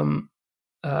some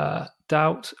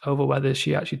doubt over whether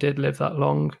she actually did live that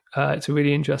long. It's a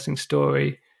really interesting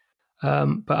story.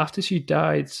 But after she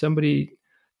died, somebody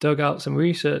dug out some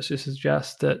research to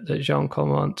suggest that Jeanne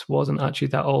Calment wasn't actually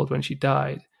that old when she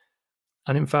died.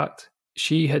 And in fact,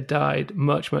 she had died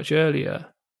much, much earlier,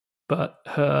 but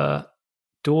her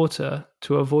daughter,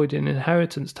 to avoid an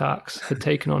inheritance tax, had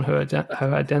taken on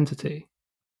her identity,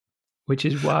 which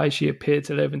is why she appeared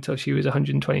to live until she was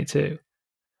 122.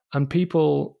 And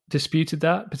people disputed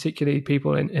that, particularly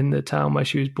people in the town where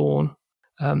she was born.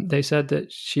 They said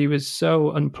that she was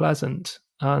so unpleasant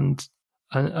and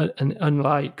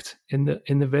unliked in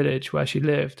the village where she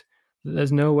lived that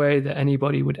there's no way that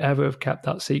anybody would ever have kept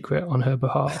that secret on her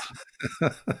behalf.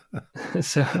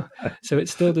 so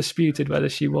it's still disputed whether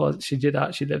she did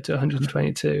actually live to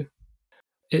 122.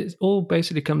 It all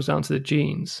basically comes down to the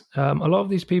genes. A lot of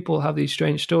these people have these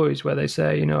strange stories where they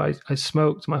say, I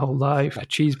smoked my whole life, a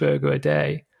cheeseburger a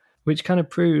day, which kind of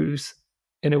proves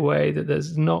in a way that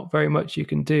there's not very much you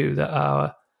can do, that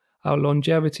our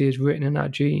longevity is written in our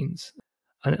genes.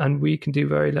 And we can do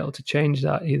very little to change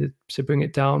that, either to bring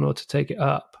it down or to take it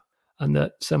up, and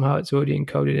that somehow it's already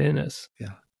encoded in us.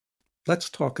 Yeah. Let's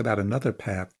talk about another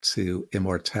path to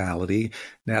immortality.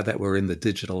 Now that we're in the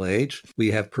digital age, we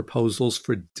have proposals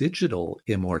for digital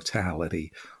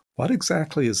immortality. What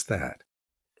exactly is that?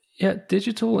 Yeah,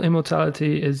 digital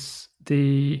immortality is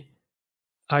the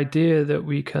idea that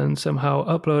we can somehow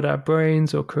upload our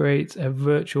brains or create a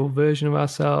virtual version of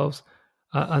ourselves,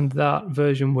 and that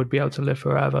version would be able to live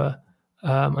forever.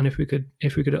 And if we could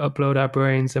upload our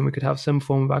brains, then we could have some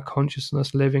form of our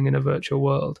consciousness living in a virtual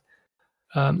world.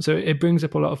 So it brings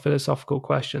up a lot of philosophical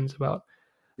questions about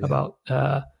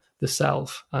the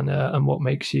self and what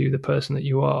makes you the person that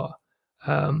you are.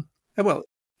 Well,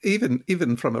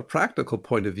 even from a practical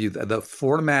point of view, the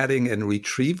formatting and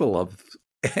retrieval of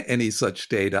any such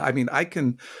data. I mean, I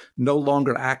can no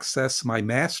longer access my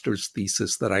master's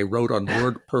thesis that I wrote on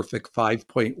WordPerfect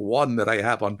 5.1 that I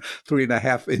have on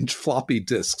 3.5-inch floppy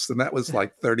disks, and that was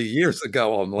like 30 years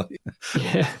ago only.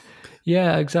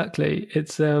 Yeah, exactly.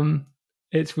 It's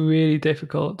really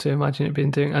difficult to imagine it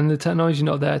being doing, and the technology's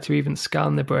not there to even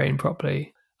scan the brain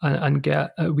properly and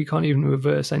get. We can't even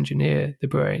reverse engineer the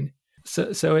brain,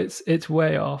 so it's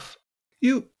way off.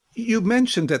 You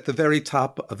mentioned at the very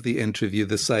top of the interview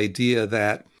this idea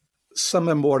that some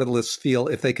immortalists feel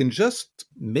if they can just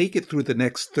make it through the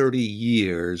next 30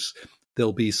 years,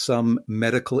 there'll be some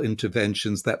medical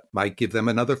interventions that might give them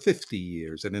another 50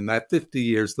 years. And in that 50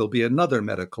 years, there'll be another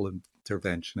medical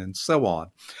intervention, and so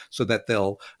on, so that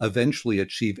they'll eventually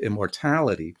achieve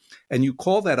immortality. And you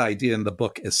call that idea in the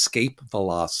book escape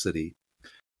velocity.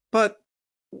 But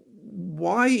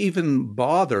why even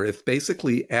bother if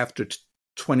basically after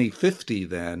 2050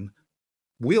 then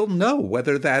we'll know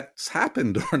whether that's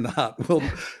happened or not?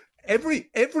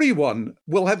 Everyone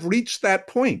will have reached that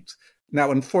point.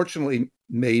 Now, unfortunately,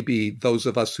 maybe those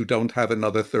of us who don't have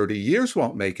another 30 years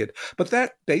won't make it, but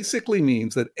that basically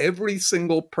means that every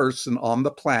single person on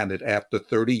the planet after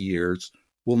 30 years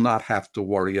will not have to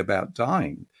worry about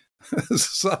dying.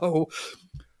 So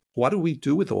what do we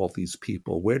do with all these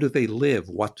people? Where do they live?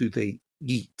 What do they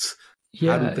eat?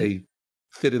 Yeah. How do they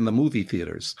fit in the movie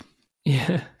theaters?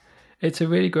 Yeah, it's a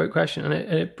really great question. And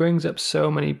it brings up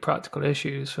so many practical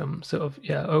issues, from sort of,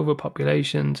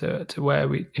 overpopulation to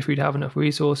where if we'd have enough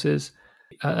resources.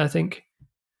 I think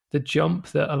the jump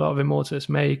that a lot of immortalists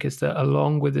make is that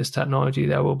along with this technology,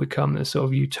 there will become this sort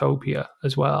of utopia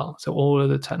as well. So all of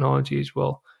the technologies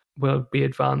will be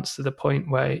advanced to the point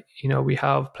where, we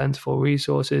have plentiful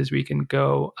resources. We can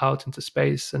go out into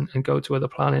space and go to other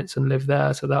planets and live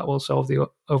there. So that will solve the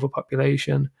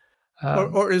overpopulation.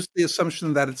 Or is the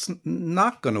assumption that it's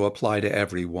not going to apply to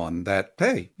everyone, that,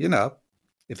 hey,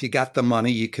 if you got the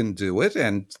money, you can do it.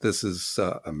 And this is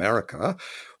America.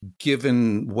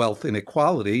 Given wealth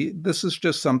inequality, this is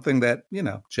just something that,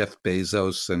 Jeff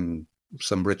Bezos and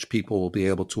some rich people will be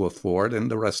able to afford. And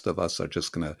the rest of us are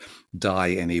just going to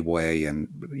die anyway. And,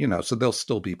 so there'll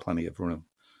still be plenty of room.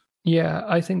 Yeah,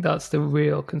 I think that's the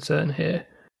real concern here.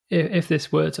 If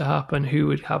this were to happen, who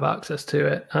would have access to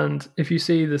it? And if you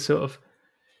see the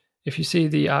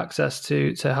access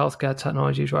to healthcare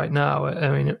technologies right now,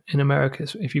 I mean, in America,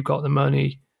 if you've got the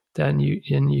money, then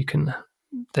you can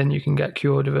get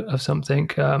cured of something.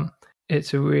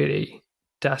 It's a really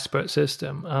desperate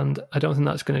system, and I don't think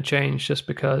that's going to change just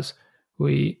because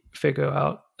we figure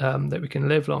out that we can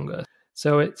live longer.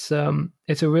 So it's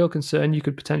a real concern. You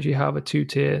could potentially have a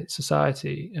two-tier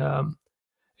society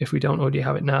if we don't already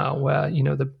have it now, where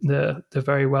the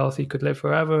very wealthy could live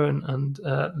forever and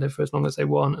live for as long as they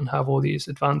want and have all these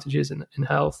advantages in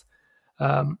health,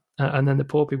 and then the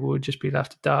poor people would just be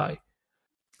left to die.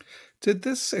 Did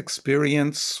this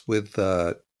experience with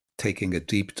taking a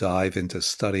deep dive into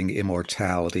studying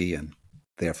immortality and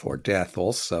therefore death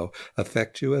also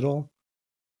affect you at all?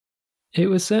 It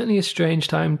was certainly a strange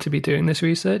time to be doing this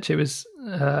research. It was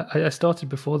I started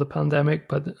before the pandemic,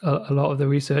 but a lot of the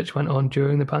research went on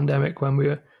during the pandemic when we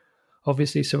were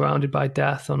obviously surrounded by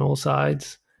death on all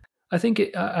sides. I think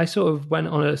I sort of went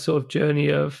on a sort of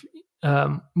journey of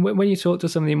when you talk to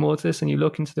some of the immortalists and you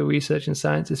look into the research and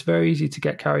science, it's very easy to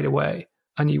get carried away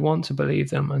and you want to believe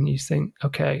them and you think,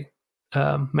 okay,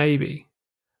 maybe.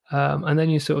 And then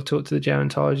you sort of talk to the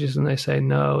gerontologists and they say,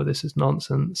 no, this is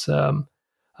nonsense.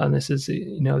 And this is,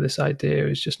 this idea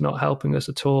is just not helping us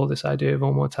at all. This idea of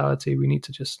immortality, we need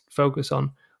to just focus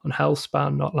on health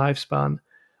span, not lifespan.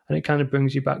 And it kind of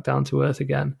brings you back down to earth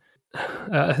again.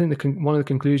 I think one of the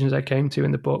conclusions I came to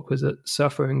in the book was that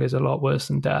suffering is a lot worse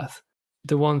than death.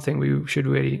 The one thing we should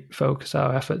really focus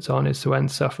our efforts on is to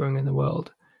end suffering in the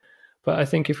world. But I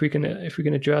think if we can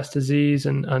address disease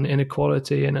and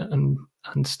inequality and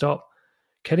stop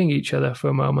killing each other for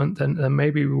a moment, then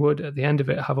maybe we would, at the end of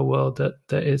it, have a world that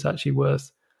is actually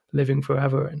worth living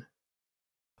forever in.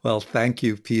 Well, thank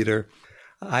you, Peter.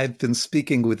 I've been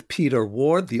speaking with Peter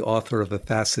Ward, the author of a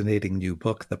fascinating new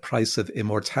book, The Price of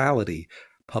Immortality,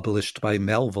 published by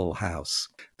Melville House.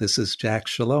 This is Jack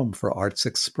Shalom for Arts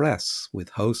Express with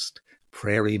host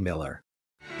Prairie Miller.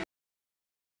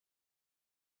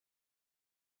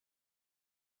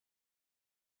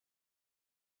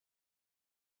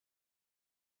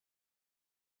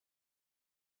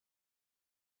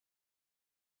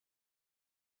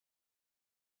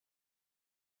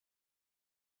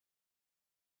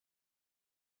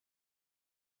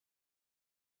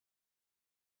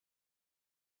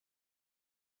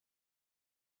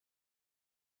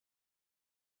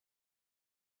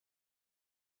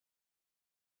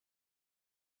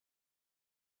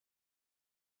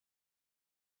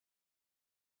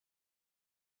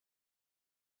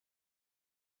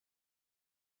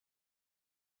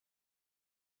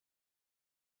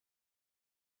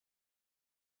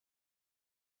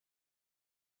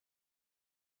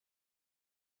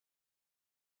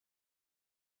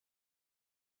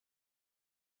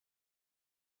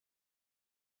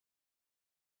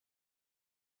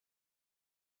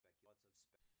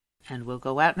 And we'll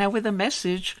go out now with a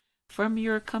message from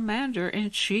your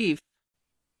Commander-in-Chief.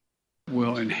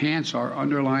 Will enhance our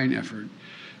underlying effort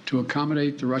to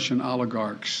accommodate the Russian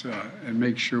oligarchs and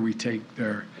make sure we take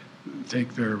their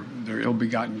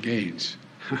ill-begotten gains.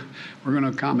 We're going to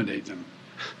accommodate them.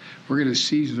 We're going to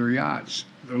seize their yachts,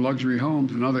 their luxury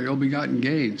homes, and other ill-begotten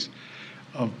gains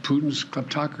of Putin's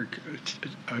kleptocracy.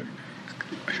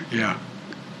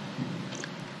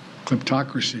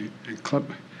 Kleptocracy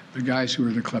and the guys who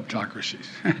are the kleptocracies.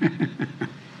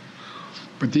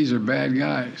 But these are bad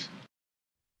guys.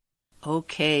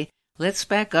 Okay, let's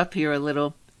back up here a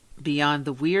little. Beyond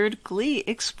the weird glee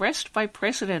expressed by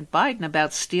President Biden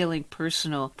about stealing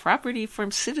personal property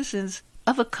from citizens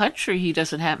of a country he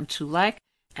doesn't happen to like,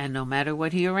 and no matter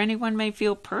what he or anyone may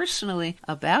feel personally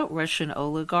about Russian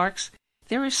oligarchs,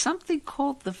 there is something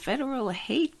called the Federal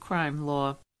Hate Crime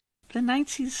Law, the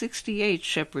 1968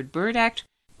 Shepard-Byrd Act,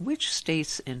 which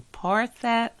states in part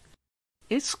that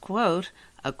it's, quote,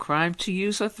 a crime to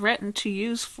use or threaten to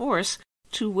use force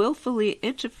to willfully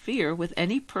interfere with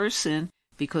any person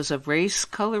because of race,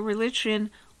 color,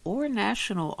 religion, or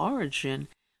national origin,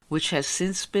 which has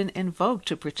since been invoked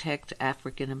to protect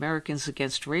African Americans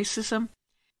against racism,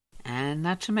 and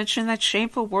not to mention that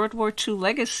shameful World War II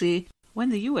legacy when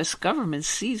the U.S. government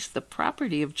seized the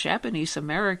property of Japanese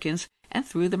Americans and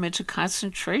threw them into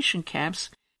concentration camps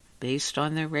based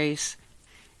on their race,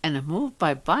 and a move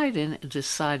by Biden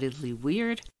decidedly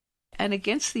weird and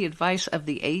against the advice of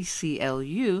the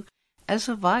ACLU as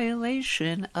a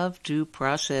violation of due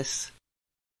process.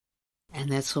 And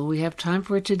that's all we have time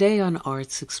for today on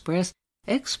Arts Express,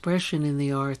 expression in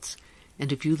the arts.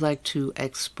 And if you'd like to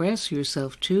express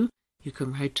yourself too, you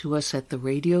can write to us at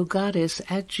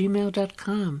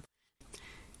theradiogoddess@gmail.com.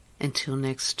 Until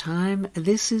next time,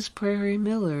 this is Prairie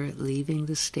Miller leaving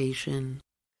the station.